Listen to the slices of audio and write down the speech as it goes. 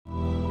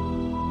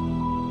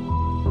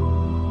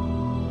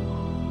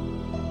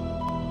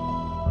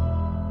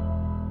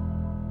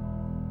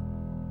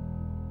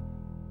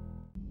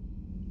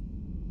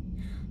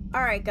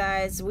Alright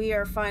guys, we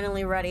are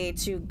finally ready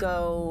to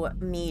go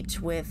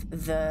meet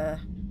with the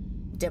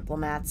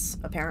diplomats,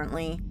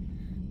 apparently.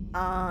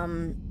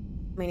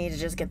 We need to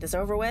just get this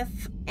over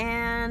with,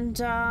 and,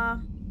 yeah.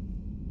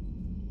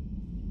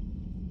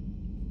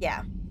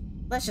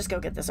 Let's just go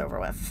get this over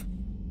with.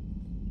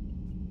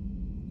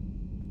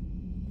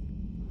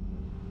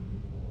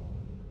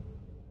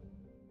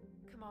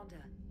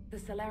 Commander, the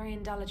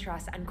Salarian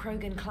Dalatras and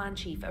Krogan clan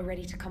chief are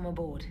ready to come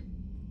aboard.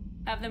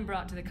 Have them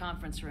brought to the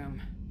conference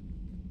room.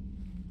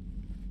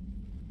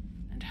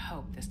 And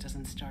hope this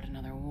doesn't start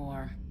another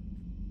war.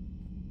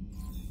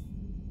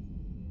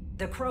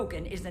 The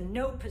Krogan is in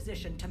no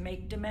position to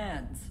make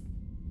demands.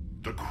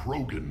 The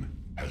Krogan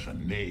has a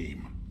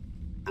name.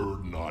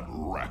 Erdnot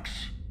Wrex.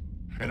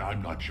 And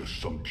I'm not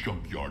just some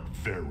junkyard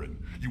Varen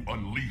you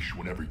unleash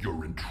whenever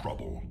you're in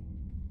trouble.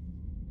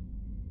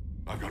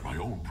 I've got my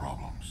own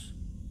problems.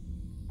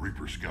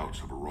 Reaper scouts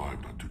have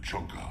arrived on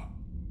Tuchanka.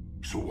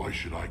 So why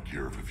should I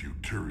care if a few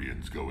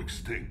Turians go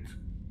extinct?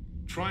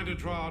 Trying to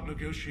draw out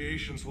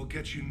negotiations will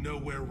get you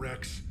nowhere,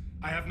 Wrex.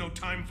 I have no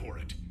time for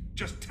it.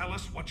 Just tell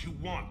us what you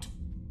want.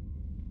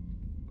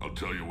 I'll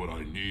tell you what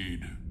I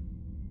need.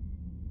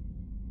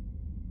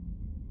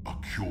 A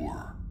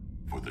cure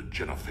for the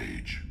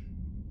genophage.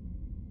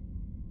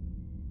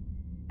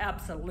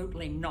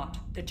 Absolutely not.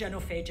 The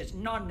genophage is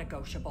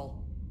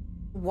non-negotiable.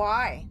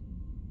 Why?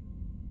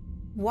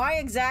 Why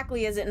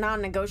exactly is it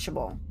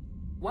non-negotiable?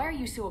 Why are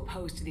you so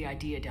opposed to the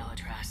idea,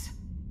 Dalatras?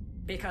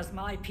 Because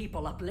my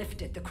people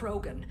uplifted the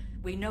Krogan.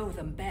 We know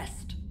them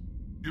best.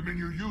 You mean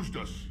you used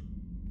us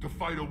to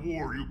fight a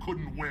war you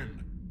couldn't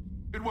win?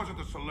 It wasn't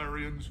the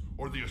Salarians,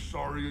 or the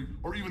Asari,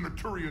 or even the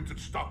Turians that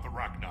stopped the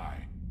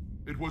Rachni.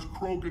 It was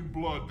Krogan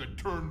blood that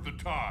turned the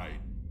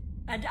tide.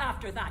 And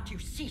after that, you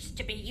ceased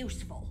to be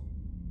useful.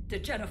 The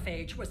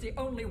genophage was the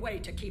only way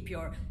to keep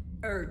your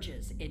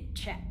urges in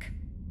check.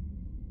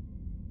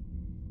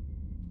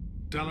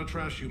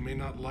 Dalatras, you may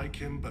not like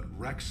him, but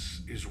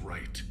Wrex is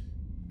right.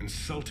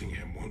 Insulting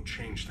him won't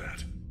change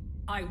that.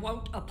 I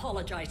won't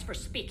apologize for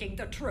speaking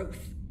the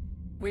truth.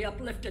 We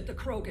uplifted the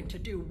Krogan to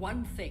do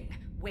one thing: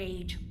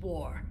 wage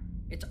war.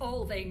 It's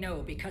all they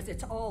know because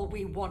it's all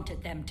we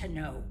wanted them to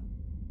know.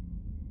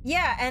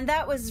 Yeah, and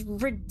that was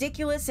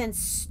ridiculous and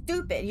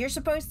stupid. You're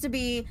supposed to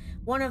be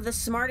one of the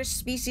smartest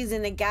species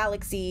in the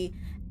galaxy,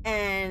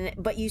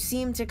 but you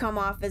seem to come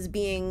off as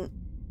being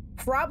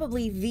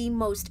probably the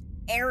most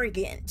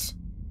arrogant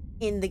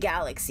in the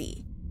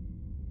galaxy.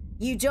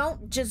 You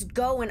don't just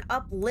go and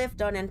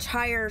uplift an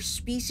entire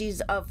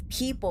species of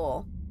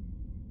people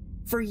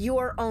for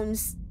your own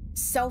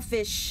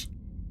selfish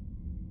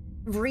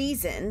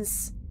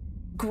reasons.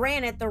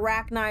 Granted, the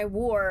Rachni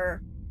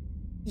War,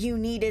 you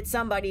needed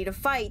somebody to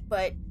fight,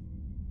 but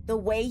the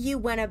way you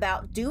went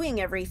about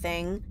doing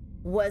everything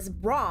was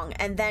wrong.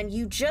 And then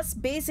you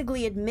just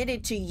basically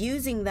admitted to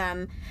using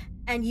them,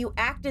 and you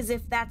act as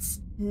if that's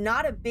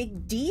not a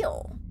big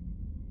deal.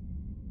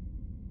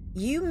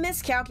 You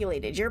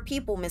miscalculated. Your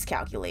people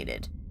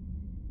miscalculated.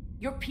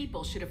 Your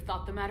people should have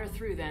thought the matter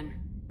through then.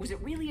 Was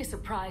it really a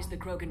surprise the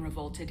Krogan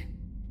revolted?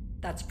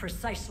 That's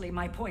precisely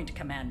my point,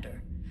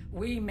 Commander.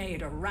 We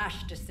made a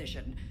rash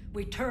decision.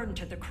 We turned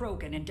to the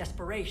Krogan in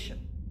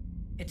desperation.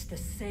 It's the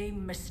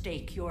same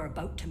mistake you're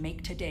about to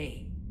make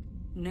today.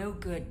 No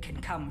good can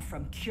come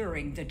from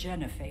curing the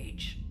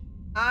genophage.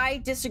 I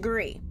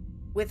disagree.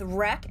 With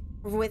Wrex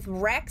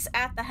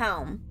at the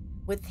helm,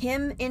 with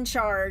him in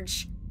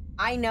charge,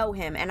 I know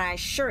him, and I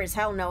sure as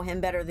hell know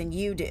him better than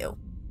you do.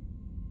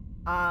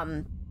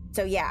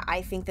 So yeah,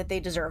 I think that they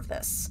deserve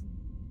this.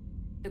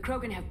 The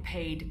Krogan have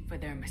paid for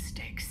their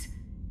mistakes.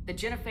 The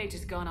genophage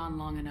has gone on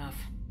long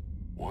enough.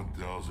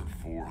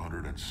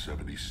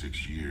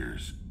 1,476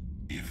 years,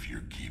 if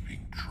you're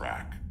keeping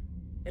track.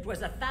 It was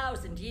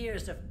 1,000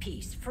 years of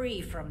peace,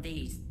 free from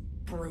these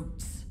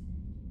brutes.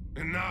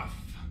 Enough!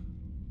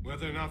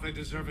 Whether or not they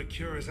deserve a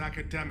cure is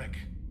academic.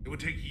 It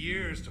would take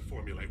years to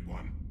formulate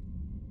one.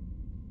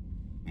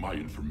 My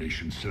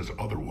information says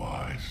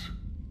otherwise.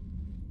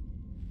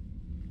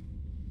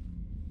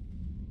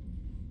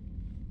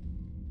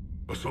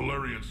 A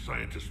Salarian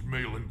scientist,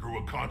 MELE, grew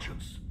a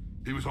conscience.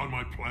 He was on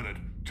my planet,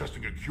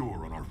 testing a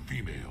cure on our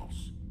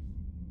females.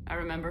 I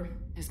remember.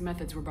 His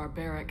methods were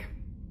barbaric.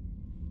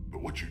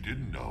 But what you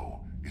didn't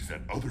know is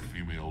that other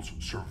females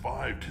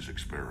survived his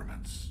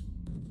experiments.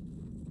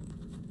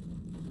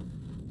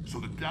 So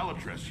the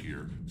Dalatras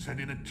here sent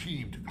in a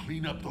team to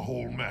clean up the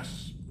whole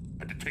mess,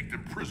 and to take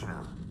them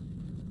prisoner.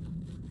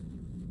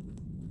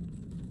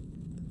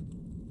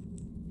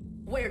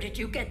 Where did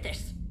you get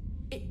this?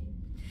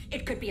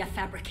 It could be a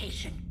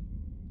fabrication.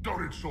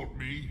 Don't insult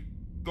me.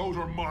 Those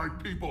are my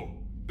people.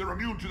 They're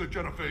immune to the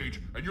genophage,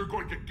 and you're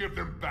going to give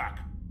them back.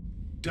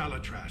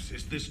 Dalatras,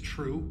 is this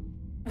true?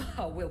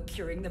 How will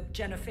curing the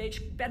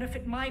genophage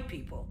benefit my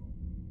people?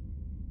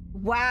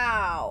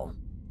 Wow.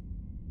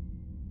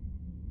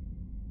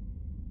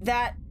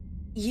 That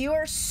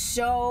you're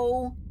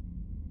so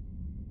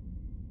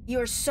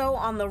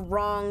on the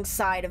wrong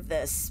side of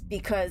this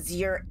because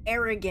your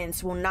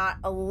arrogance will not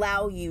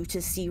allow you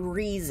to see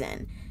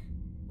reason.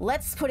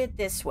 let's put it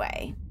this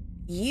way.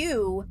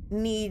 You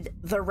need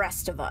the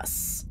rest of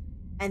us.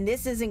 And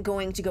this isn't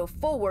going to go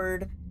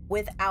forward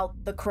without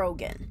the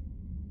Krogan.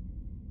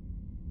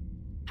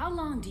 How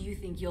long do you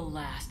think you'll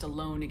last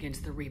alone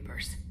against the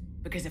Reapers?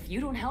 Because if you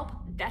don't help,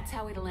 that's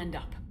how it'll end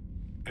up.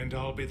 And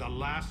I'll be the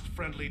last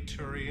friendly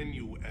Turian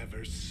you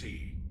ever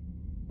see.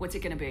 What's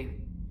it gonna be?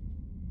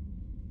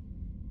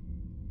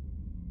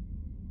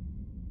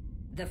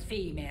 The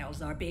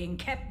females are being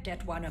kept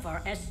at one of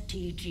our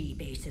STG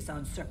bases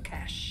on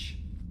Sur'kesh.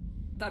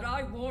 But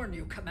I warn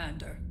you,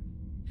 Commander,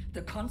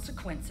 the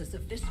consequences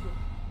of this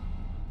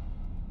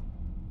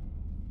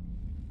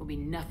Will be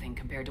nothing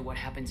compared to what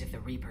happens if the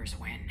Reapers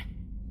win.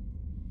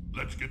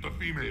 Let's get the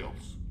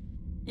females.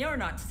 You're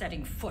not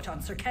setting foot on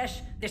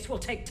Sur'kesh. This will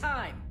take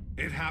time.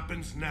 It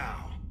happens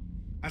now.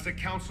 As a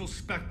Council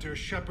Spectre,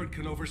 Shepard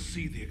can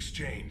oversee the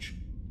exchange.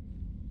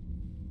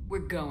 We're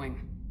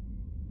going.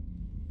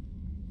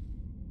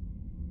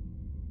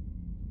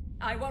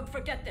 I won't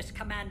forget this,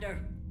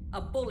 Commander. A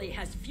bully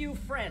has few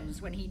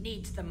friends when he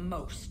needs them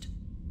most.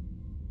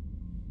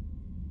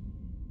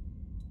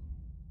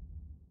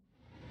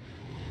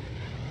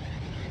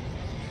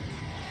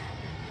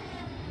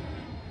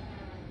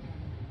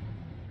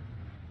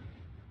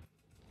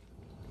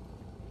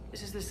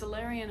 This is the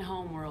Salarian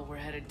homeworld we're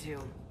headed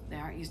to. They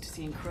aren't used to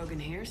seeing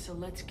Krogan here, so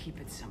let's keep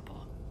it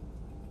simple.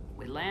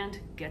 We land,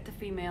 get the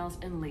females,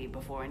 and leave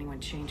before anyone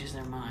changes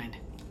their mind.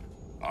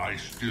 I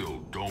still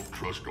don't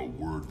trust a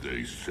word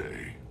they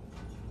say.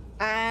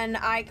 And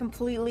I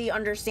completely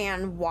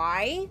understand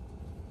why.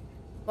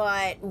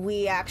 But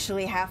we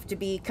actually have to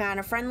be kind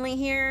of friendly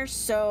here,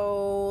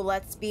 so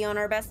let's be on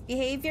our best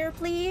behavior,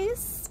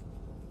 please.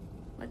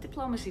 Let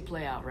diplomacy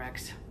play out,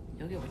 Wrex.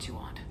 You'll get what you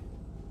want.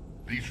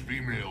 These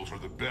females are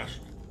the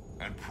best,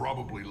 and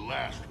probably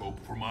last hope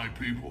for my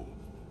people.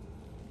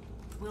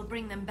 We'll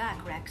bring them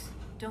back, Wrex.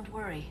 Don't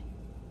worry.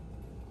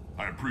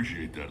 I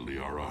appreciate that,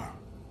 Liara.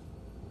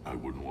 I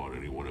wouldn't want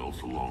anyone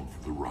else along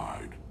for the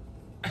ride.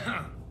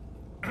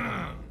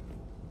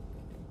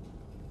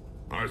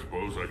 I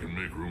suppose I can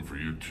make room for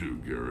you too,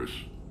 Garrus.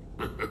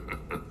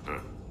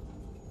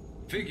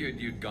 Figured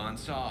you'd gone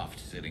soft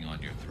sitting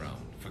on your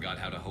throne. Forgot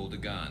how to hold a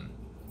gun.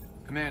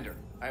 Commander,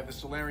 I have the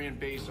Salarian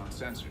base on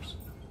sensors.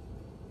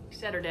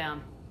 Set her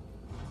down.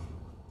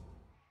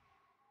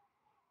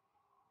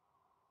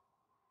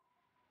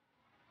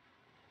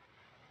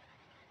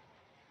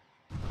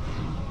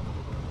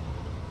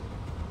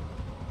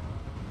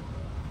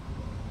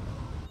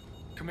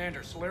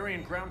 Commander,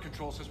 Salarian ground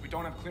control says we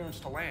don't have clearance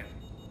to land.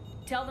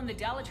 Tell them the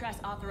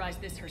Dalatrass authorized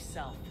this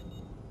herself.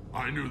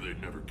 I knew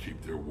they'd never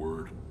keep their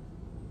word.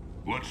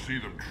 Let's see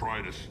them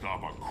try to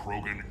stop a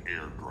Krogan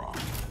airdrop.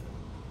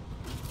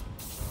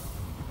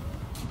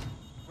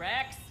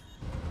 Wrex?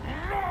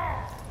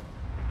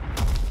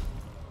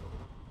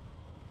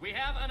 We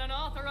have an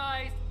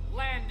unauthorized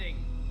landing.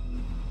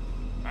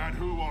 And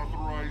who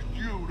authorized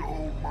you to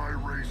hold my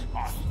race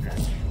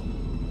hostage?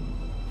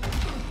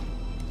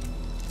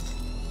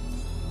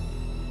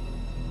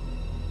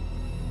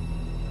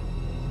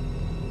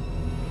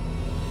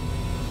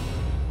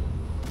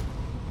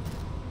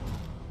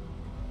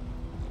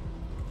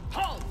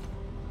 Halt!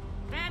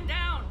 Stand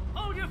down!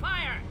 Hold your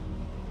fire!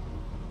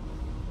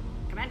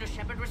 Commander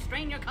Shepard,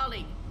 restrain your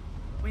colleague.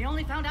 We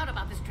only found out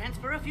about this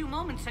transfer a few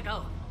moments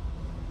ago.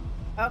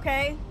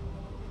 Okay.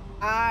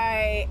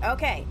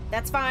 Okay,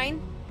 that's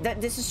fine.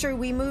 This is true.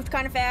 We moved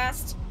kind of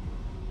fast.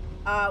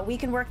 We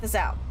can work this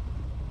out.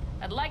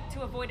 I'd like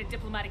to avoid a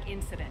diplomatic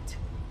incident.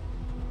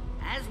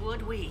 As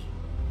would we.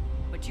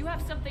 But you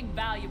have something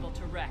valuable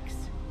to Wrex.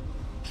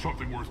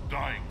 Something worth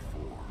dying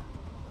for.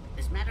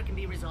 This matter can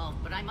be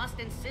resolved, but I must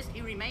insist he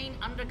remain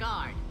under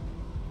guard.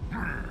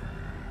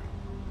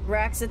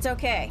 Wrex, it's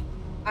okay.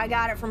 I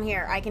got it from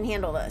here. I can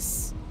handle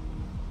this.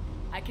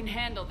 I can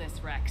handle this,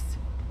 Wrex.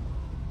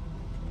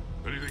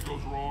 Anything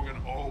goes wrong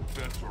and all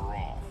bets are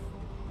off.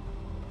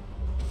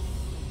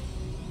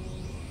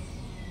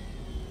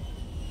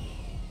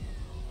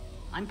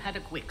 I'm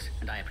Paddock Wicks,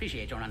 and I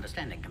appreciate your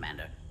understanding,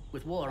 Commander.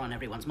 With war on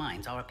everyone's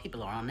minds, our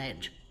people are on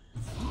edge.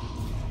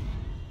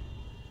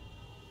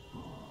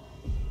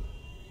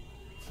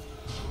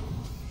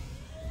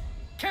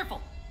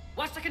 Careful!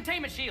 Watch the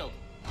containment shield!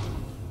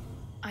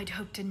 I'd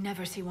hope to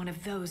never see one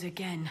of those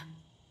again.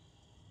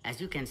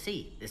 As you can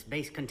see, this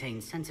base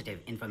contains sensitive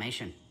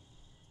information.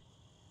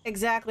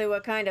 Exactly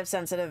what kind of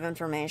sensitive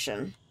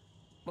information?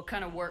 What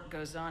kind of work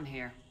goes on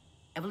here?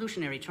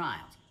 Evolutionary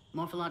trials,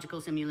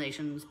 morphological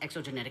simulations,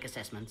 exogenetic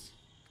assessments.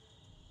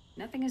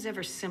 Nothing is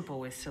ever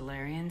simple with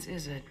Salarians,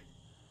 is it?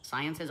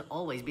 Science has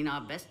always been our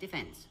best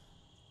defense.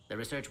 The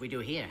research we do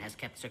here has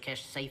kept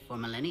Sur'kesh safe for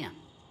millennia.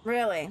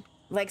 Really?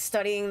 Like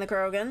studying the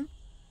Krogan?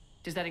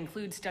 Does that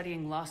include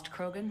studying lost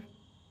Krogan?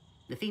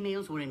 The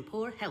females were in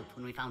poor health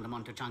when we found them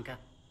on Tuchanka.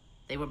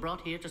 They were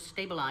brought here to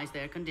stabilize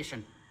their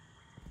condition.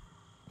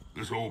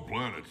 This whole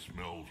planet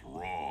smells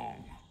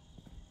wrong.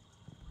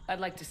 I'd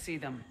like to see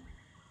them.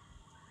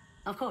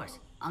 Of course.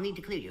 I'll need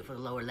to clear you for the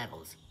lower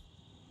levels.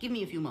 Give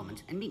me a few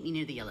moments and meet me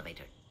near the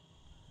elevator.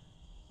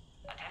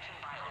 Attention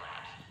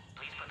biolabs.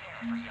 Please prepare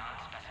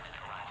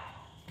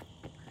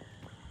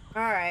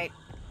Alright.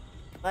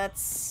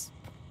 Let's...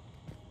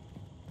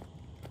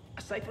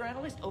 A cipher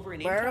analyst over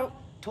in Where Intel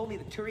told me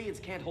the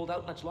Turians can't hold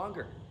out much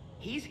longer.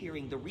 He's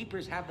hearing the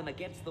Reapers have them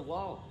against the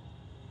wall.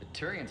 The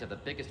Turians have the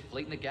biggest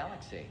fleet in the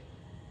galaxy.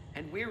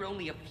 And we're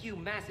only a few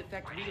Mass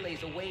Effect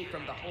relays away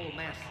from the whole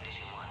mess.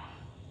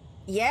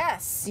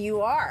 Yes,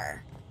 you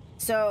are.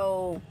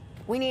 So,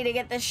 we need to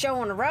get this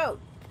show on the road.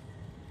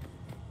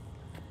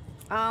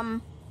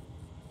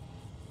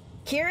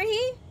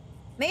 Kirahi?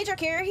 Major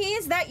Kirahi,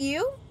 is that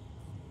you?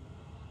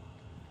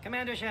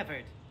 Commander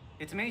Shepard,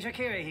 it's Major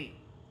Kirahi.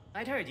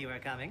 I'd heard you were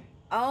coming.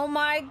 Oh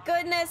my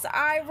goodness,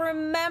 I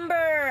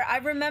remember. I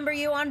remember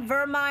you on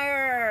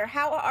Vermeer.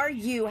 How are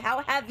you?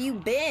 How have you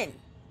been?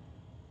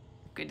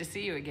 Good to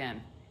see you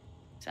again.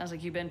 Sounds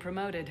like you've been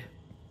promoted.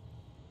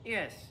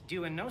 Yes,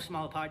 due in no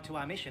small part to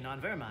our mission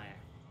on Vermeer.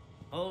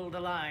 Hold the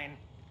line.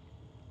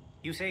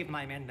 You saved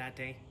my men that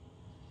day.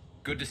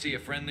 Good to see a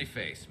friendly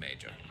face,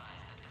 Major.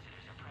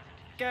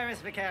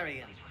 Garrus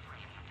Vicarian.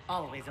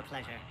 Always a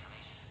pleasure.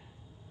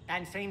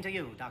 And same to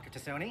you, Dr.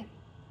 Tassoni.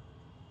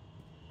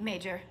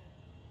 Major.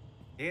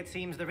 It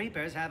seems the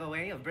Reapers have a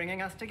way of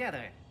bringing us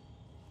together.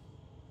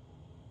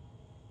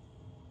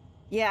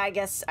 Yeah, I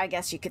guess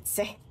you could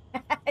say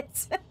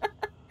that.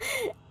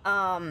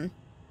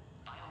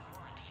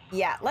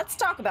 Yeah, let's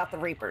talk about the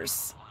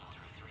Reapers.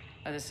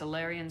 Are the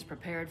Salarians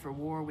prepared for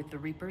war with the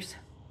Reapers?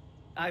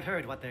 I've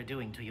heard what they're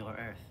doing to your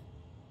Earth.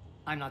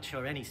 I'm not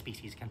sure any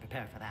species can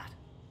prepare for that.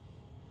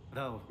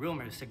 Though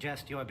rumors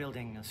suggest you're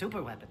building a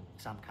superweapon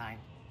of some kind.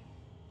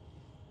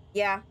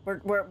 Yeah,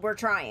 we're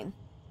trying.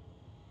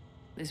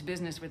 This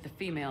business with the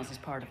females is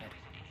part of it.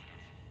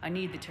 I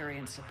need the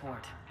Turians'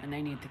 support, and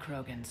they need the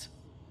Krogans.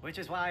 Which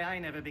is why I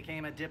never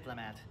became a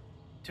diplomat.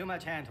 Too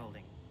much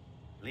hand-holding.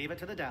 Leave it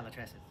to the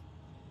Dalatresses.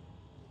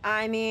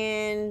 I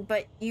mean,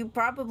 but you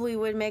probably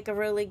would make a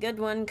really good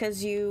one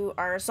because you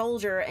are a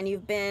soldier and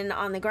you've been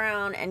on the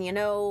ground and you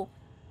know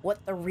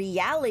what the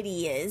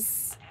reality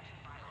is.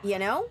 You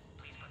know?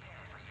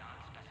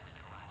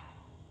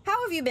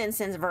 How have you been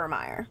since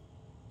Vermeer?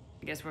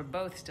 I guess we're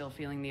both still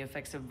feeling the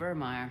effects of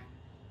Vermeer.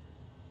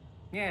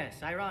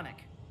 Yes,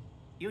 ironic.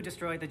 You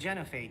destroyed the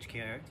genophage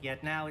cure,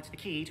 yet now it's the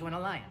key to an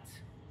alliance.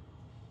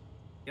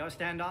 Your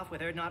standoff with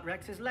Urdnot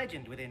Wrex is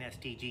legend within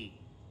STG.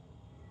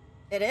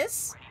 It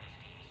is?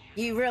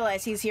 You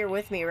realize he's here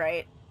with me,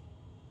 right?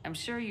 I'm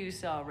sure you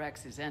saw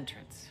Rex's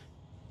entrance.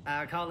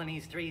 Our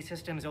colony's 3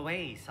 systems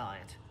away saw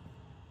it.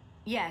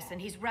 Yes,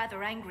 and he's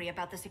rather angry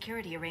about the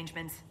security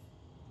arrangements.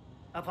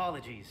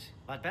 Apologies,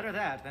 but better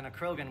that than a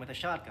Krogan with a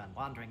shotgun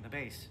wandering the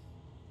base.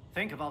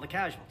 Think of all the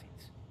casualties.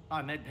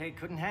 Our medbay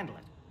couldn't handle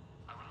it.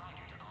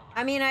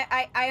 I mean,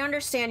 I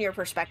understand your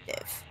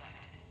perspective.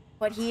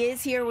 But he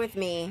is here with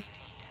me,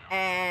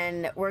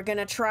 and we're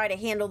gonna try to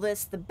handle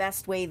this the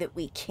best way that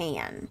we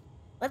can.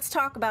 Let's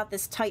talk about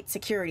this tight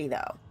security,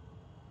 though.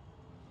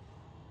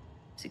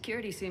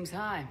 Security seems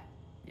high.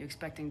 You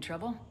expecting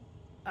trouble?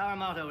 Our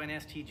motto in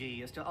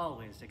STG is to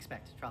always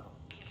expect trouble.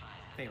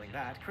 Failing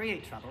that,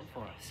 create trouble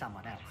for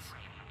someone else.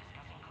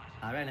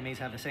 Our enemies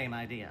have the same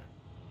idea.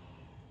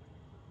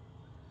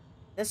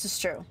 This is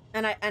true.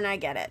 And I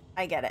get it.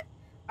 I get it.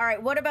 All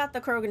right, what about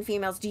the Krogan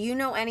females? Do you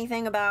know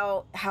anything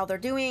about how they're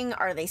doing?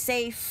 Are they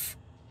safe?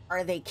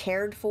 Are they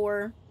cared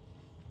for?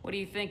 What do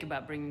you think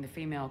about bringing the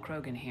female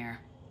Krogan here?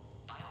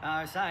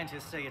 Our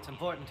scientists say it's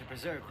important to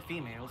preserve the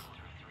females.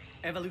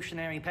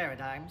 Evolutionary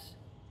paradigms.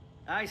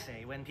 I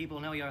say when people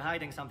know you're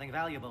hiding something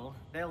valuable,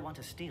 they'll want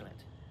to steal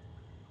it.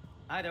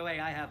 Either way,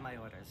 I have my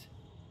orders.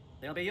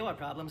 They'll be your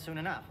problem soon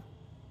enough.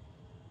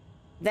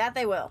 That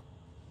they will.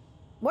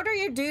 What are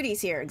your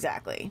duties here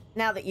exactly,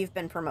 now that you've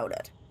been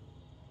promoted?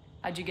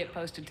 How'd you get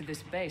posted to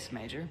this base,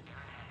 Major?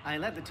 I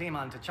led the team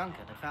on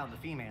Tuchanka that found the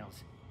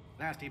females.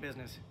 Nasty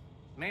business.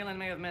 Malin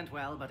may have meant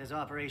well, but his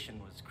operation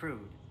was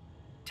crude.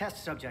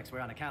 Test subjects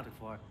were unaccounted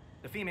for.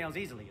 The females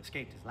easily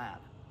escaped his lab.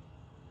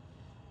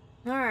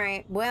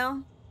 Alright,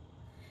 well...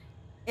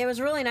 It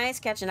was really nice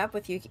catching up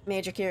with you,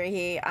 Major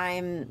Kirahi.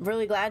 I'm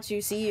really glad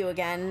to see you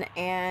again,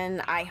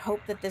 and I hope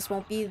that this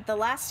won't be the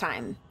last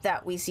time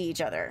that we see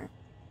each other.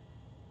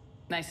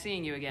 Nice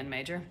seeing you again,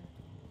 Major.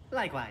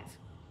 Likewise.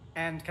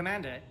 And,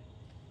 Commander,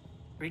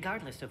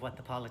 regardless of what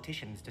the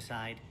politicians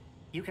decide,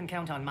 you can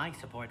count on my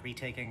support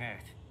retaking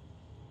Earth.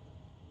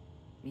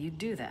 You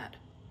do that?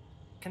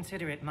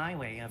 Consider it my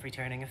way of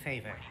returning a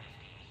favor.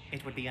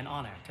 It would be an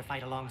honor to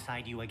fight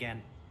alongside you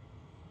again.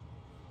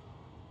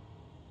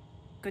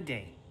 Good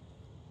day.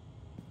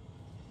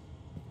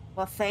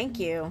 Well, thank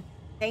you.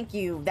 Thank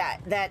you.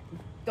 That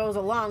goes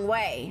a long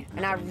way,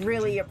 and I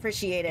really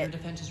appreciate Air it.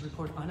 defenses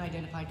report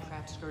unidentified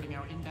craft skirting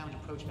our inbound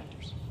approach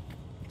vectors.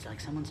 It's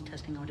like someone's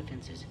testing our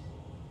defenses.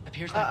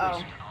 Appears that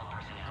way.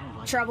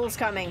 Trouble's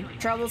coming.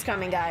 Trouble's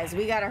coming, guys.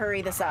 We gotta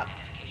hurry this up.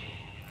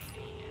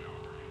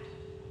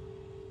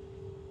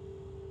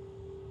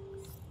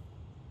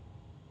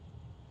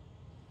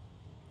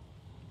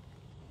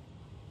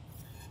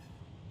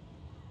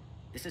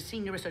 This is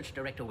Senior Research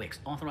Director Wrex,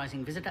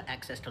 authorizing visitor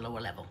access to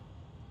lower level.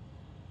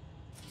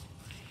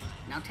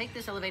 now take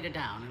this elevator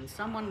down and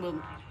someone will...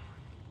 Alert.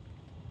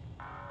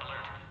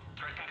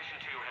 Threat condition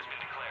 2 has been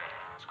declared.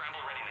 Scramble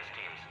readiness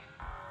teams.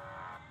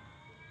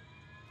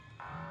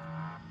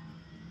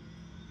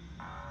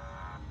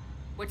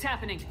 What's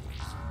happening?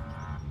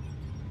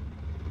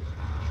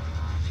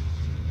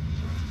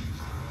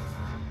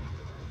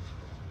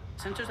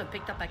 Sensors have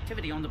picked up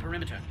activity on the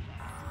perimeter.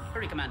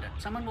 Hurry, Commander.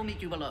 Someone will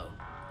meet you below.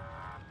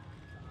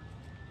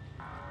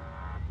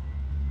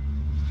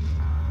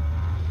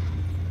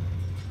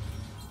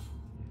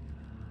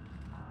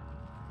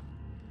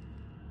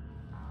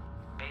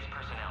 Base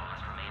personnel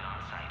must remain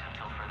on site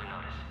until further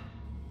notice.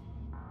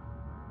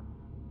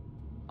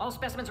 All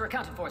specimens are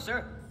accounted for,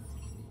 sir.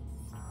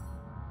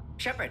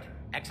 Shepard,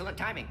 excellent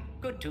timing.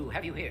 Good to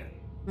have you here.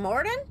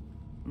 Morden?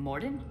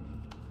 Morden?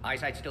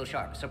 Eyesight still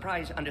sharp.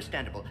 Surprise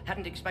understandable.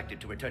 Hadn't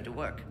expected to return to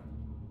work.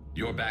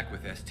 You're back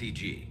with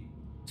STG.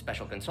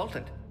 Special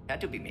consultant.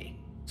 Had to be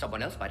me.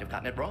 Someone else might have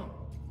gotten it wrong.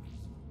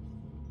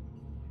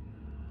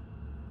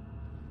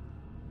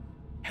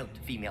 Helped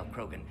female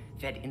Krogan.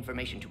 Fed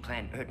information to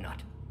Clan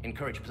Urdnot.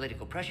 Encouraged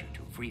political pressure to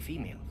free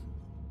females.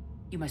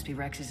 You must be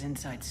Rex's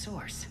inside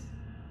source.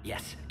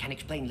 Yes, can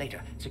explain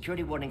later.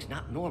 Security warnings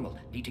not normal.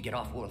 Need to get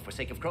off-world for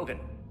sake of Krogan.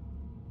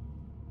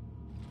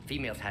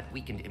 Females had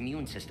weakened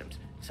immune systems.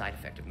 Side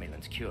effect of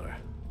Malin's cure.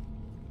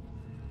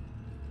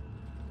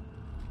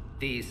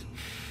 These...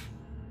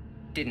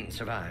 didn't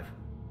survive.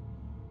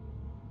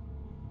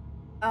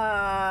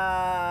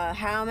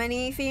 How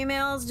many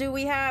females do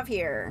we have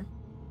here?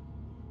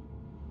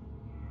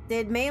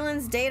 Did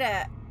Malin's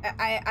data...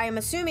 I'm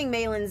assuming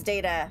Malin's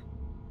data...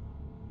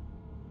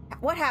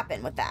 What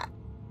happened with that?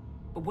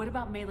 But what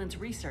about Malin's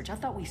research? I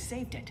thought we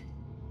saved it.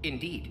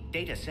 Indeed,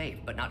 data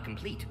saved, but not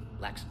complete.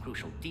 Lacks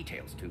crucial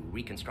details to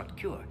reconstruct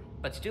cure,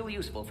 but still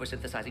useful for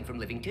synthesizing from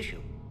living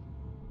tissue.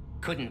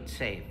 Couldn't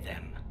save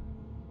them.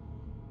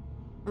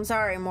 I'm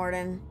sorry,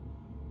 Morden.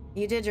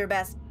 You did your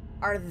best.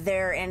 Are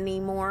there any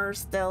more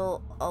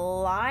still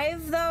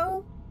alive,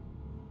 though?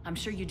 I'm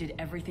sure you did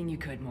everything you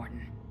could,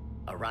 Morden.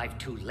 Arrived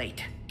too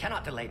late.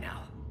 Cannot delay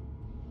now.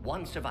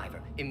 One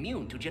survivor,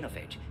 immune to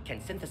genophage,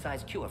 can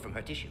synthesize cure from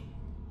her tissue.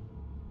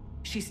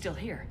 She's still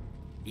here?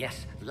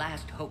 Yes,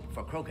 last hope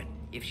for Krogan.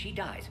 If she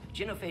dies,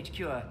 genophage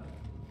cure...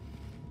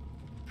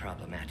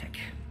 problematic.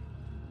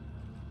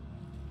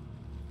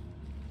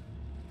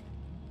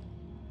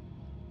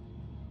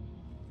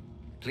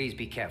 Please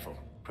be careful.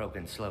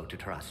 Krogan's slow to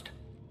trust.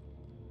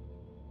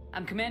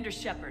 I'm Commander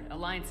Shepard,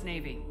 Alliance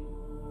Navy.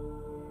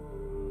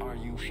 Are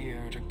you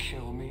here to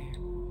kill me?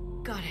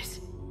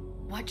 Goddess,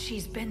 what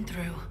she's been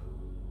through.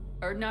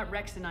 Urdnot,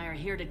 Wrex, and I are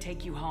here to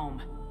take you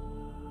home.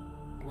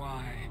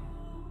 Why?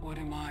 What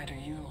am I to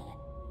you?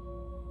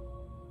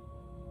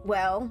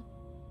 Well,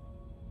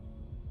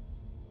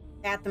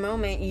 at the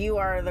moment, you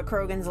are the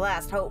Krogan's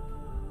last hope.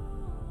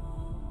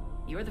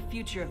 You're the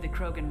future of the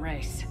Krogan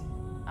race.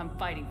 I'm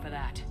fighting for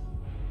that.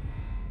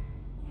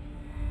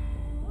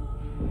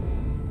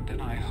 Then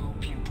I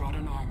hope you brought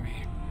an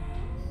army.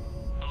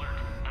 Alert.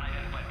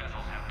 Unidentified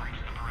vessels have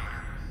breached the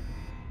perimeter.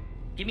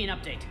 Give me an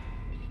update.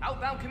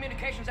 Outbound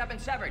communications have been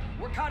severed.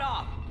 We're cut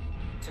off.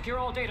 Secure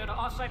all data to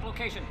off-site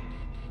location.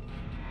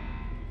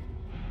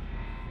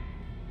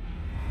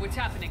 What's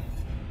happening?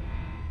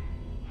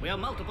 We have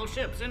multiple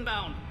ships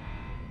inbound.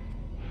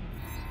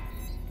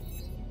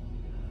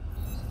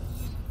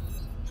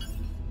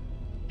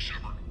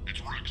 Shepard, it's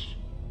Wrex.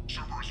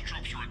 Cerberus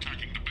troops are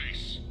attacking the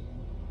base.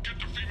 Get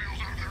the females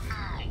out of there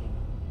now!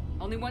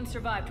 Only one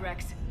survived,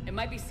 Wrex. It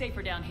might be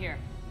safer down here.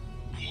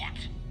 What?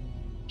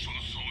 So the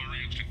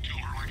Salarians can kill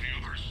her like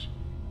the others?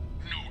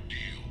 No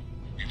deal.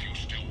 If you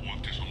still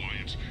want this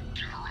alliance,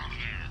 get her out of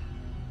there.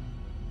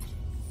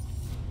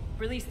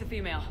 Release the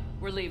female.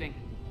 We're leaving.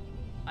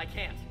 I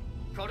can't.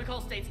 Protocol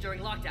states during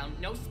lockdown,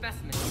 no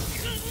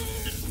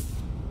specimens.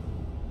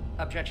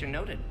 Objection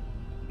noted.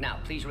 Now,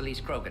 please release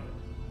Krogan.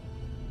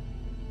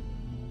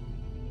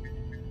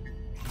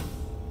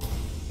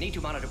 Need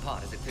to monitor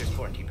pod as it clears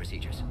quarantine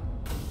procedures.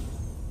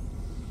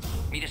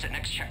 Meet us at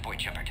next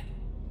checkpoint, Shepard.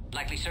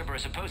 Likely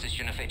Cerberus opposes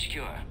genophage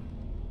cure.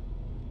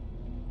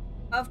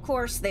 Of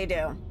course they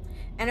do.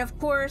 And of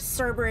course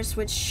Cerberus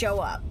would show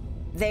up.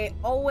 They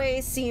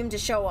always seem to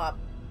show up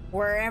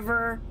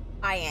wherever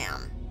I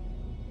am.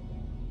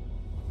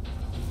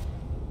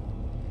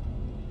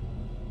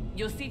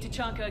 You'll see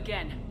Tachanka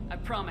again. I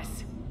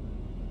promise.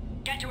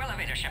 Get to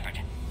elevator, Shepard.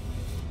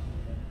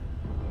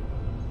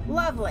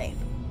 Lovely.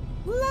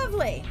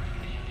 Lovely.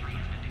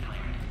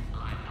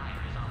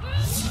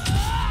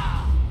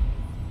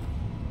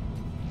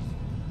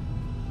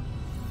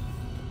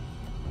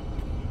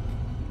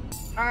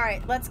 All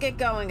right, let's get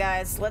going,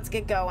 guys. Let's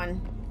get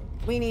going.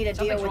 We need to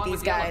deal with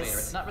these guys. Elevator.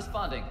 It's not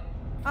responding.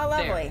 Oh,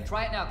 lovely. There.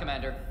 Try it now,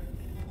 Commander.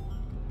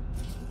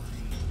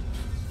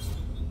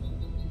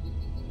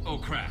 Oh,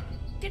 crap.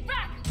 Get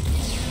back!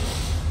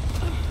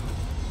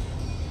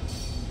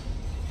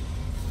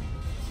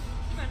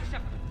 Commander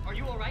Shepard, are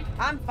you all right?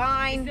 I'm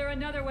fine. Is there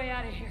another way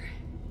out of here?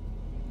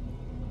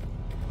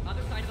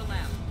 Other side of the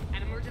lab.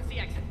 An emergency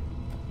exit.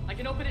 I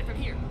can open it from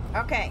here.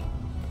 Okay.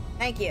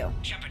 Thank you.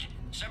 Shepard,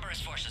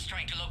 Cerberus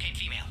trying to locate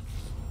female.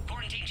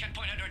 Quarantine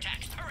checkpoint under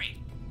attack. Hurry!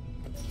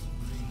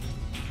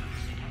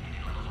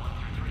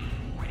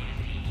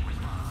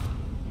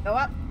 Go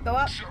up, go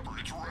up. Shepard,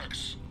 it's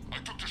Wrex. I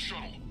took the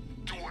shuttle.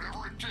 Do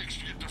whatever it takes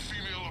to get the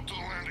female up to the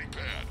landing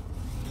pad.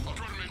 I'll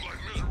try to make life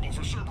miserable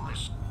for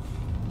Cerberus.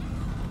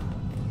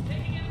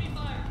 Taking enemy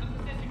fire from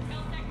position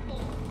Caltech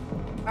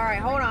 4. All right,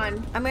 hold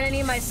on. I'm gonna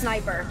need my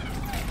sniper.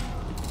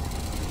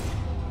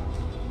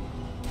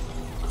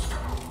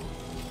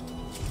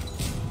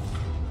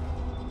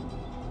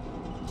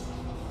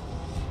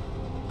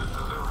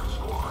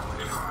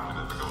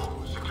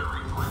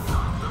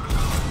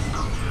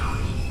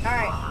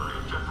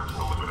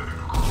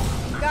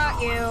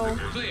 Got you.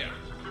 Clear.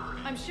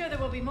 I'm sure there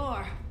will be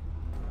more.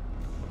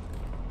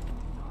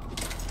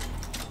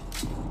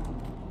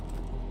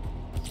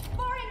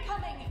 More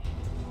incoming!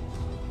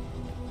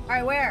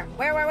 Alright, where?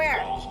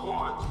 Where? All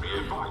squads, be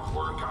advised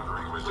we're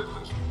encountering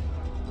resistance.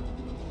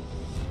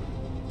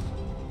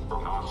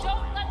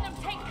 Don't let them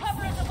take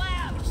cover in the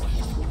lab!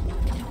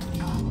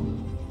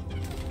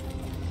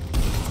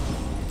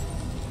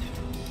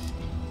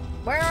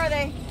 Where are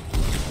they?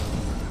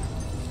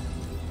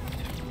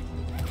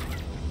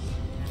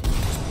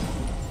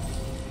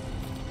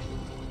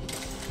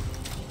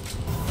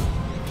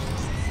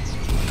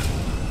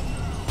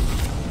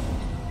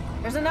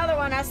 There's another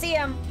one. I see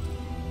him.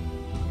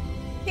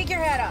 Pick your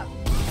head up.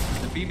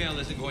 The female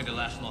isn't going to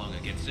last long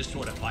against this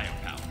sort of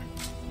firepower.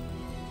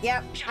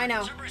 Yep, I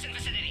know. Cerberus in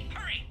vicinity.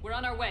 Hurry! We're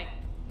on our way.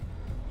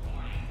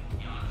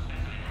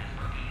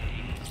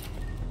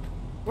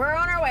 We're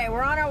on our way.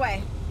 We're on our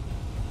way.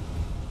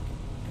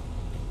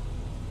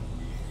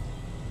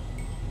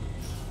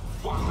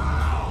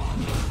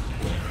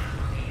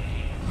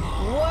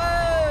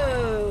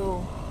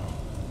 Whoa!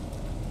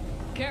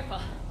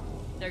 Careful.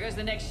 There goes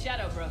the next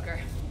shadow broker.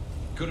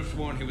 Could have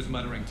sworn he was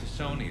muttering to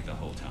Sony the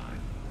whole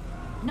time.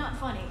 Not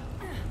funny.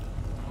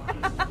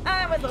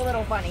 It was a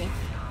little funny.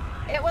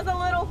 It was a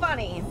little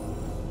funny.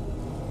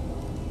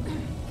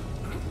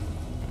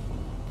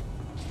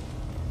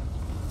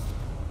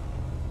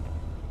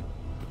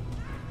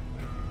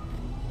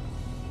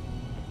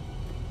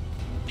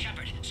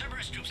 Shepard,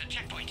 Cerberus troops at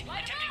checkpoint.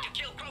 Attempting to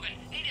kill Krogan.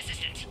 Need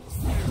assistance.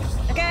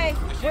 Okay,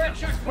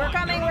 we're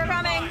coming. We're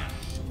coming.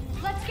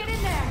 Let's get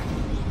in there.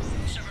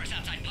 Cerberus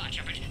outside pod,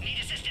 Shepard. Need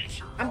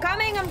assistance. I'm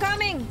coming. I'm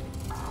coming.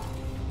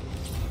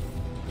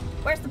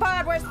 Where's the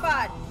pod? Where's the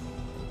pod?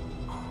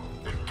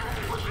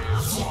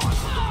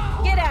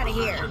 Get out of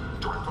here.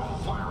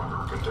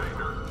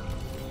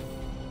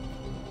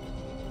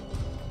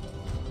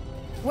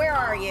 Where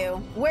are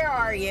you? Where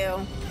are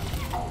you?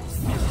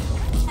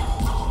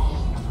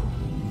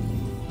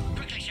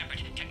 Quickly,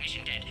 Shepard.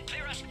 Technician dead.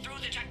 Clear us through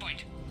the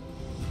checkpoint.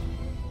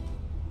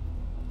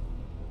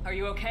 Are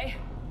you okay?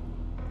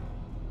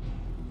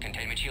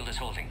 Containment shield is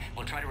holding.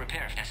 We'll try to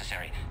repair if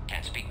necessary.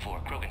 Can't speak for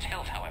Krogan's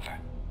health, however.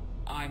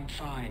 I'm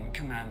fine,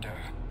 Commander.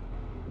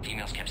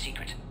 Females kept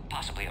secret.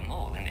 Possibly a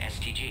mole in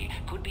STG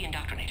could be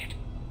indoctrinated.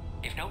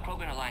 If no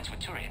Krogan aligns with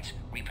Turians,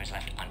 Reaper's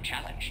left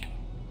unchallenged.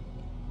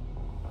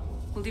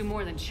 We'll do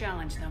more than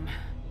challenge them.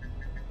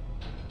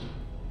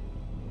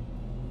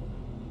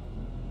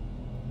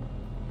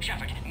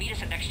 Shepard, meet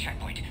us at next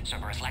checkpoint.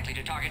 Cerberus likely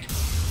to target.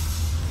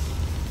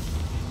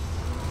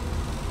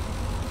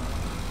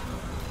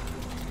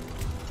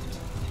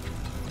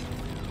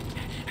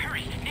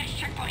 Hurry, next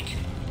checkpoint.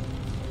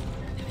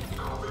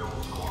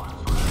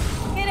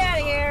 Get out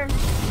of here.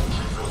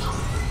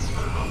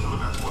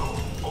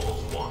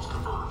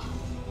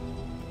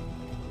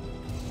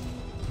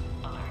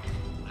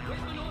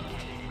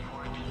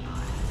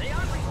 They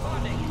aren't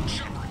responding.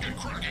 Shepard, get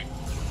cracking.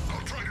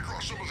 I'll try to draw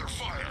some of their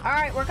fire. All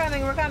right, we're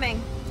coming. We're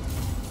coming.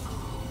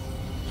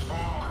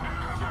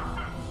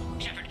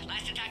 Shepard,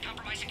 last attack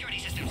compromised security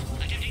systems.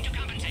 Attempting to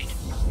compensate.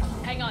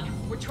 Hang on.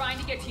 We're trying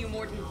to get to you,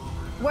 Morton.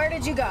 Where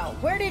did you go?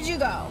 Where did you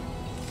go?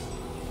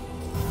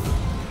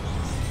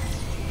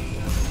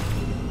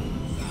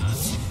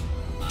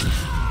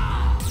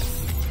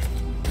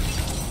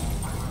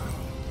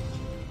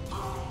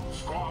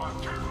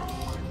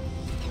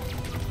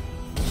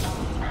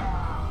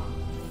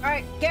 All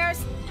right,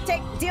 Garrus,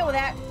 deal with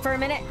that for a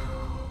minute.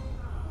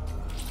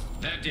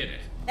 That did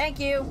it. Thank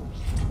you.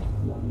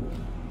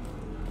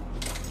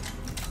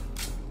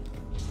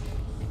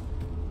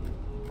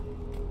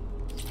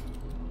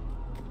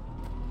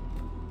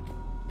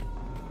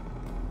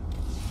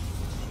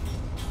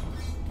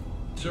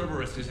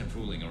 Cerberus isn't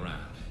fooling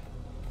around.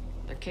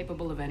 They're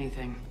capable of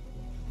anything.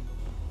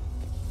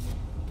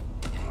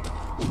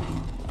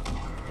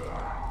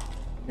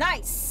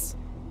 Nice.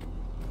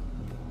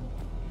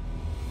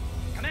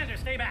 Commander,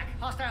 stay back.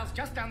 Hostiles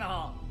just down the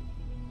hall.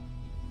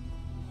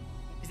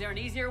 Is there an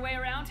easier way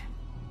around?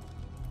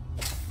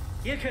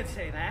 You could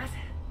say that.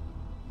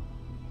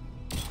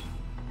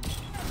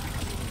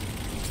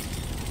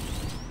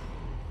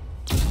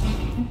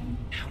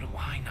 How do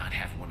I not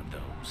have one of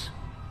those?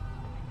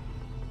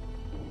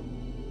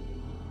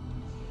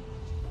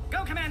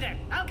 Go, Commander.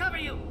 I'll cover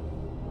you.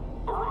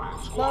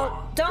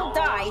 Well, don't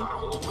die.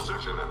 Hold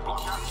position and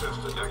block access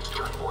to next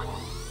checkpoint.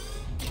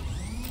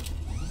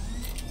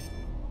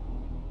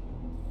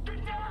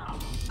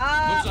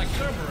 Looks like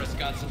Cerberus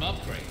got some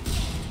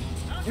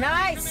upgrades.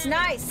 Nice,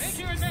 nice.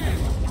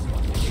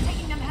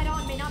 Taking them head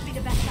on may not be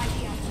the best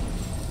idea.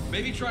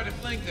 Maybe try to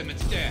flank them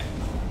instead.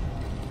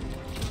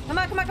 Come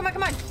on, come on, come on,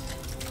 come on.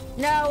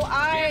 No, We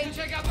have to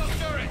check out those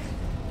turrets.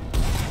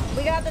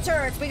 We got the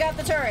turrets. We got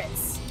the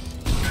turrets.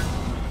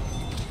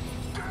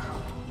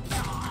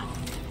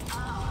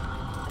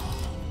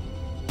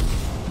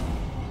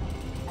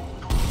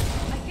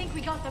 I think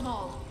we got them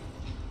all.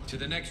 To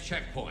the next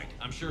checkpoint.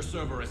 I'm sure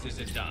Cerberus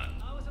isn't done.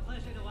 Always a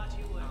pleasure to watch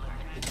you work.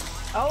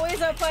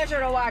 Always a pleasure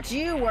to watch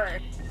you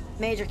work,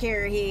 Major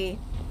Kirahi.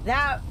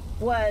 That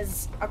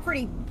was a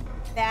pretty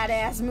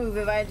badass move,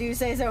 if I do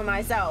say so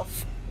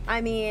myself.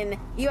 I mean,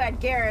 you had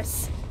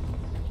Garrus.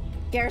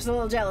 Garrus a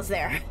little jealous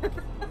there.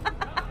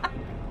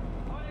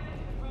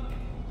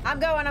 I'm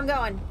going, I'm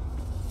going.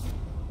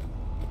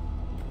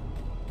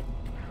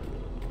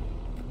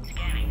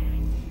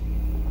 Scanning.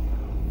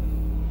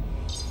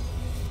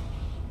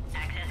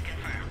 Access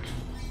confirmed.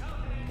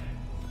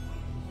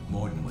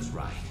 Morden was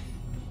right.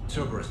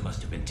 Cerberus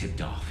must have been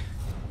tipped off.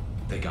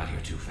 They got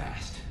here too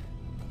fast.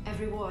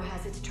 Every war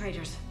has its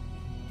traitors.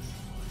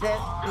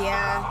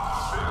 Yeah.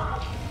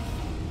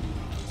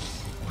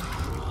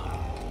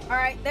 All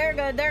right, they're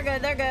good, they're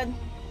good, they're good.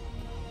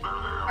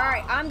 All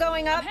right, I'm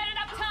going up. Headed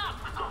up top.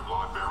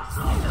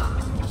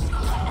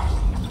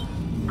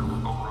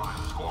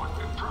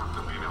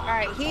 All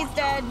right, he's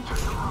dead.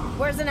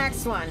 Where's the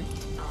next one?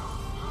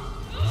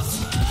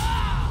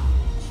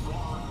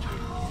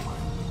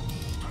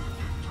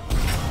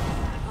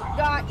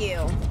 Got you.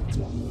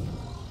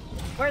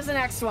 Where's the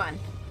next one?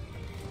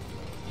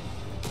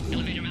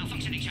 Elevator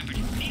malfunctioning, Shepard.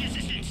 Need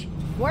assistance.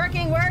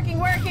 Working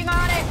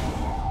on it.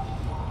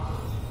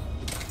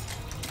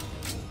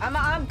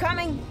 I'm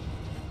coming.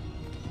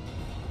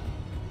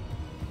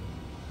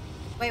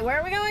 Wait, where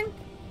are we going?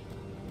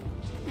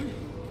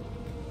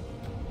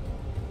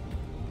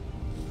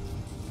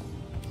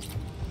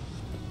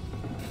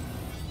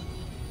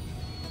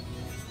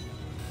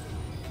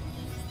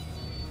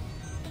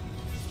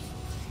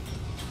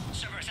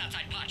 Cerberus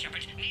outside pod,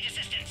 Shepard. Need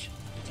assistance.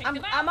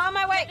 I'm on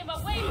my way. Take them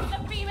away from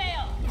the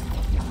female.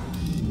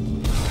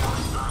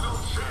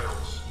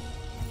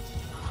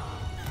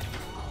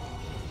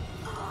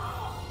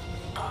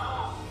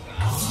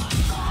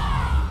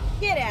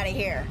 Get out of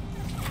here.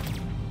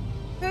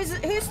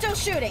 Who's still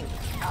shooting?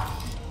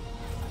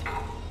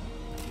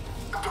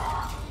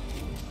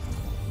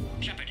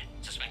 Shepard,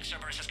 suspect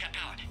Cerberus has cut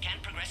power.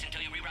 Can't progress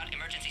until you reroute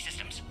emergency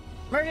systems.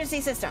 Emergency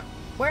system.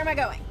 Where am I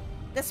going?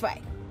 This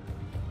way.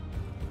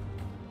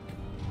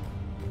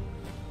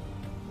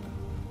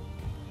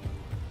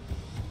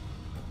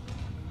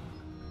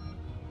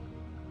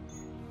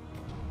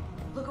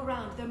 Look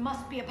around. There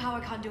must be a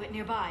power conduit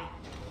nearby.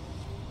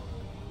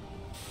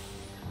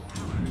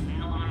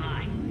 Now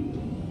online.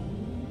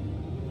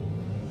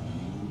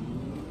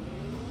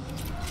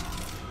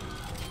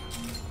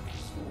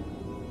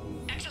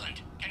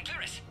 Excellent. Can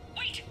clear us.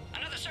 Wait!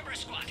 Another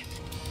Cerberus squad.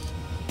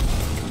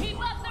 Keep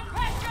up the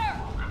pressure!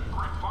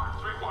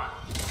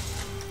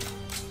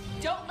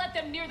 Don't let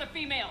them near the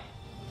female.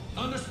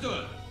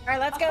 Understood. All right,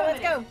 let's go, let's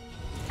go.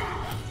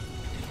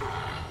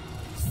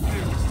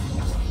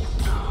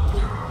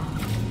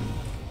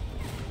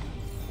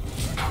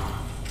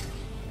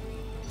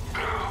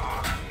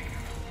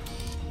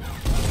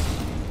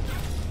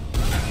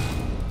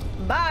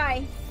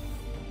 Bye.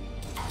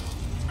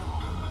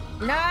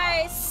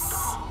 Nice.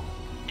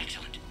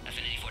 Excellent.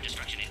 Affinity for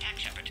destruction intact,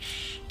 Shepard.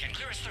 Can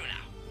clear us through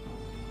now.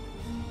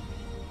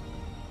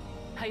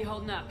 How you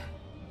holding up?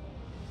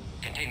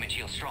 Containment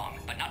shield strong,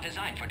 but not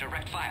designed for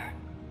direct fire.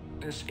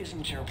 This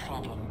isn't your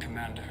problem,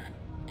 Commander.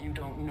 You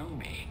don't know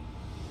me.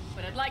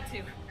 But I'd like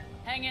to.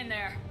 Hang in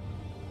there.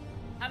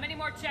 How many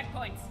more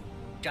checkpoints?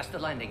 Just the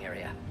landing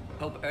area.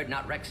 Hope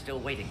Erdnot Wrex still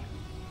waiting.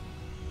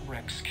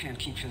 Wrex can't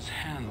keep his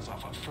hands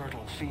off a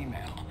fertile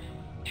female.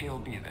 He'll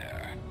be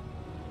there.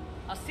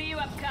 I'll see you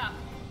up top.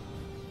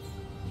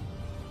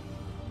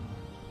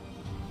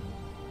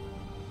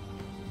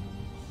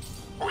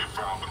 We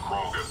found the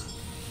Krogan.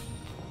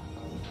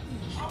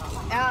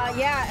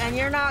 Yeah, and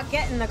you're not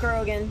getting the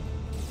Krogan.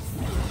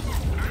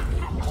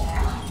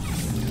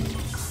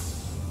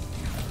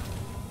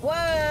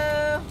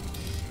 Whoa!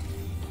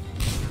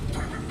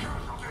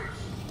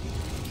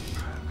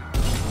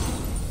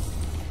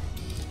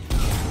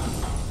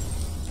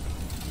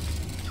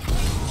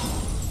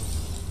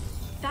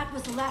 That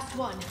was the last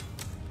one.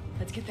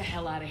 Let's get the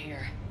hell out of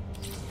here.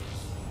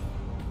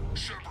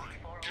 Shepard,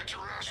 get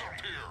your ass up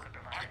here.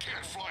 I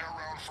can't fly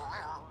around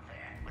forever.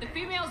 The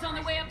female's on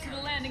the way up to the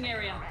landing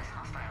area.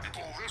 You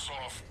pull this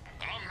off,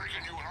 and I'm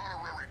making you an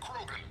honorary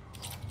Krogan.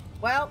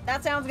 Well,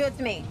 that sounds good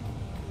to me.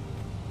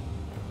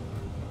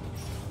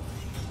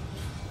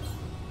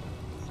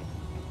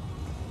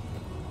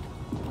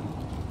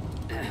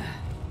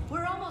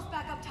 We're almost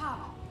back up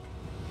top.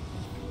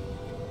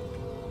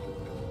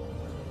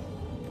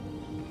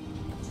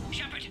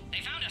 Shepard,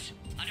 they found us.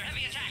 Under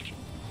heavy attack.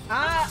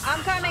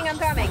 I'm coming, I'm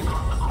coming.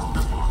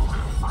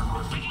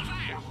 Taking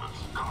fire.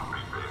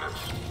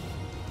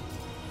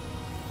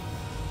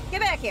 Get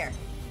back here.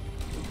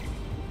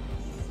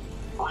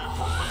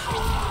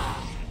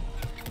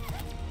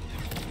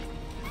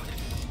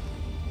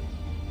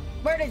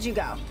 Where did you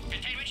go?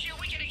 Containment shield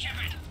weakening,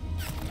 Shepard.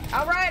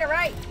 All right, all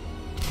right.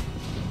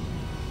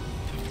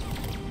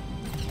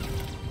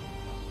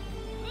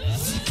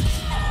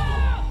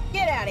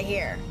 Get out of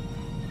here.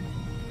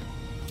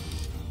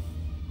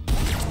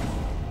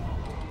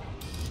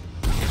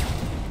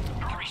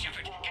 Hurry,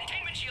 Shepard.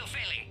 Containment shield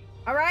failing.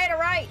 All right, all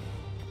right.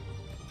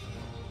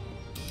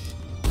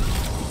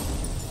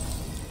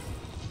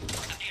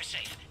 Appears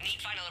safe.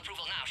 Need final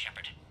approval now,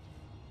 Shepard.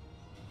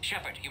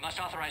 Shepard, you must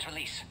authorize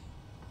release.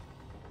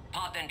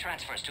 Pod then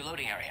transfers to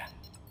loading area.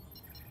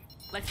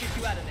 Let's get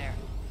you out of there.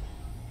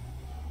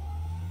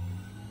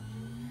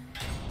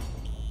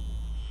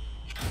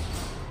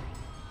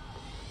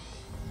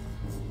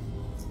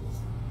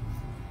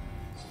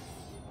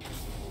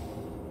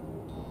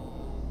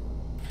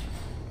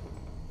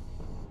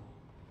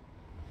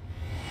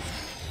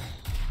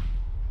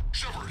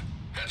 Shepard,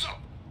 heads up!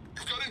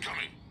 You've got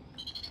incoming!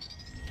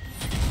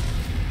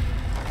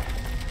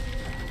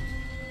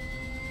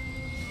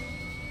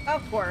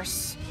 Of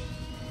course.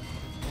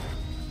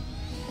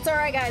 It's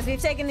alright, guys.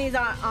 We've taken these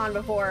on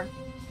before.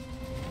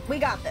 We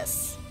got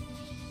this.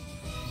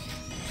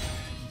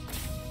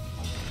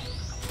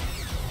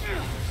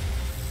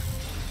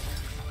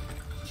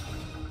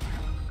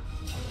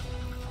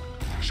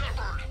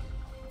 Shepard!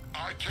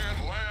 I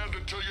can't land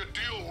until you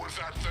deal with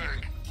that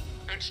thing.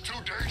 It's too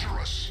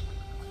dangerous.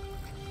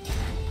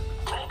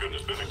 Krogan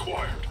has been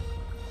acquired.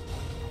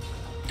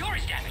 Door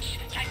is damaged.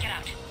 Can't get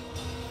out.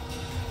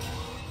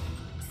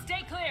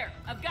 Stay clear.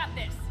 I've got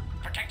this.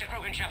 Protect the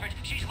Krogan, Shepard.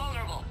 She's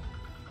vulnerable.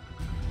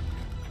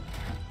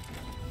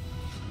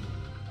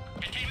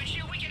 Containment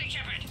shield weakening,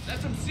 Shepard.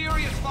 That's some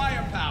serious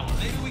firepower.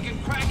 Maybe we can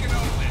crack it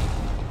open.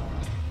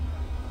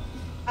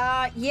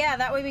 Yeah,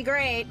 that would be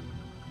great.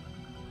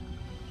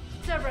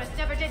 Cerberus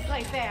never did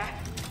play fair.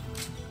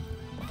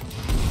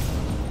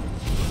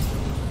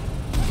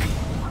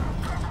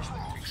 What's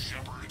wrong,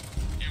 Shepard?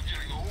 You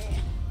getting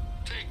old?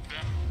 Take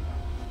that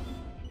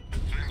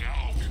thing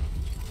out.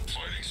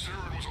 Fighting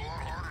Saren was a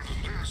lot harder than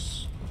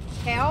this.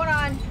 Okay, hold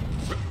on.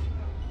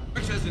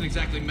 Wrex hasn't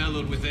exactly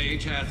mellowed with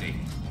age, has he?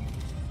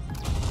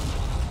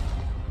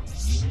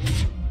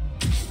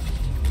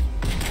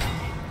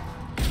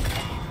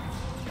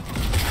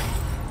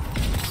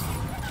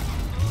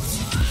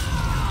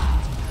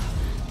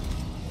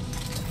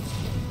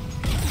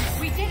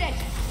 We did it!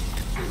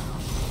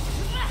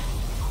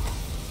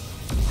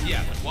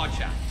 Yeah, but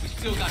watch out. We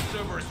still got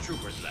Cerberus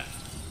troopers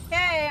left.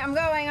 Okay, I'm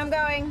going, I'm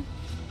going.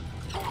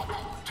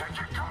 Take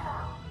your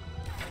cover.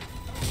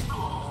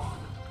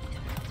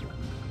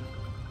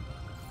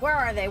 Where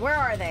are they? Where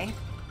are they?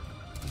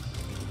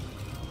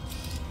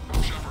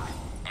 Shepard,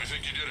 I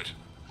think you did it.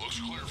 Looks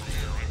clear from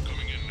here. I'm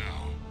coming in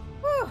now.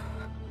 Whew.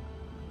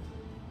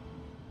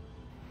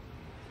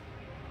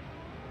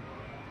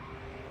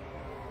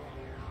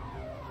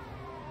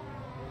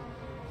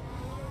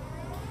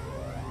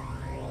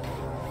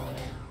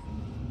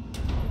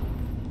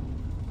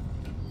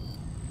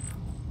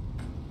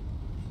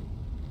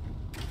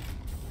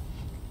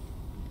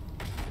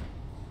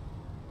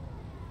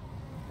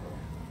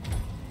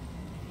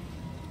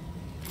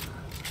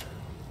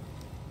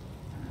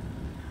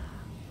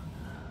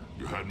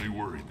 You had me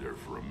worried there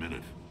for a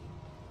minute.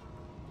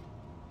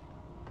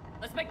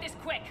 Let's make this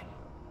quick.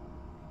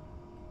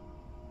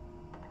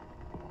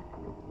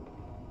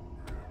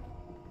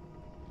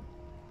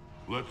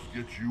 Let's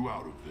get you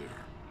out of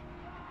there.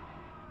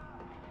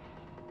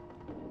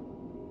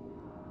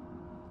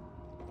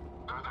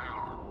 There they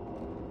are.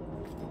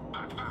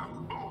 That's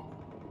them. Boom.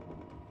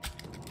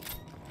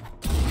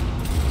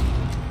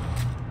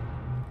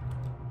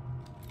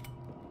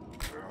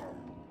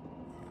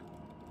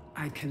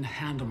 I can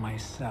handle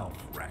myself,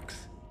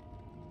 Wrex.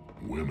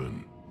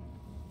 Women.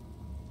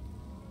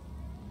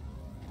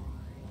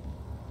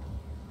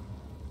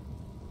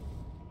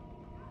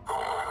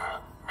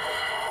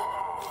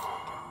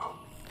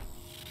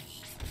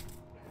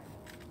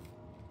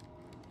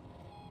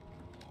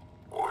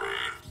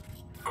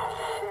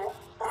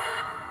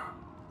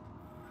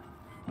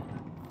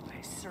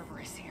 Hey,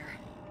 Cerberus here.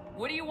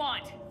 What do you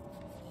want?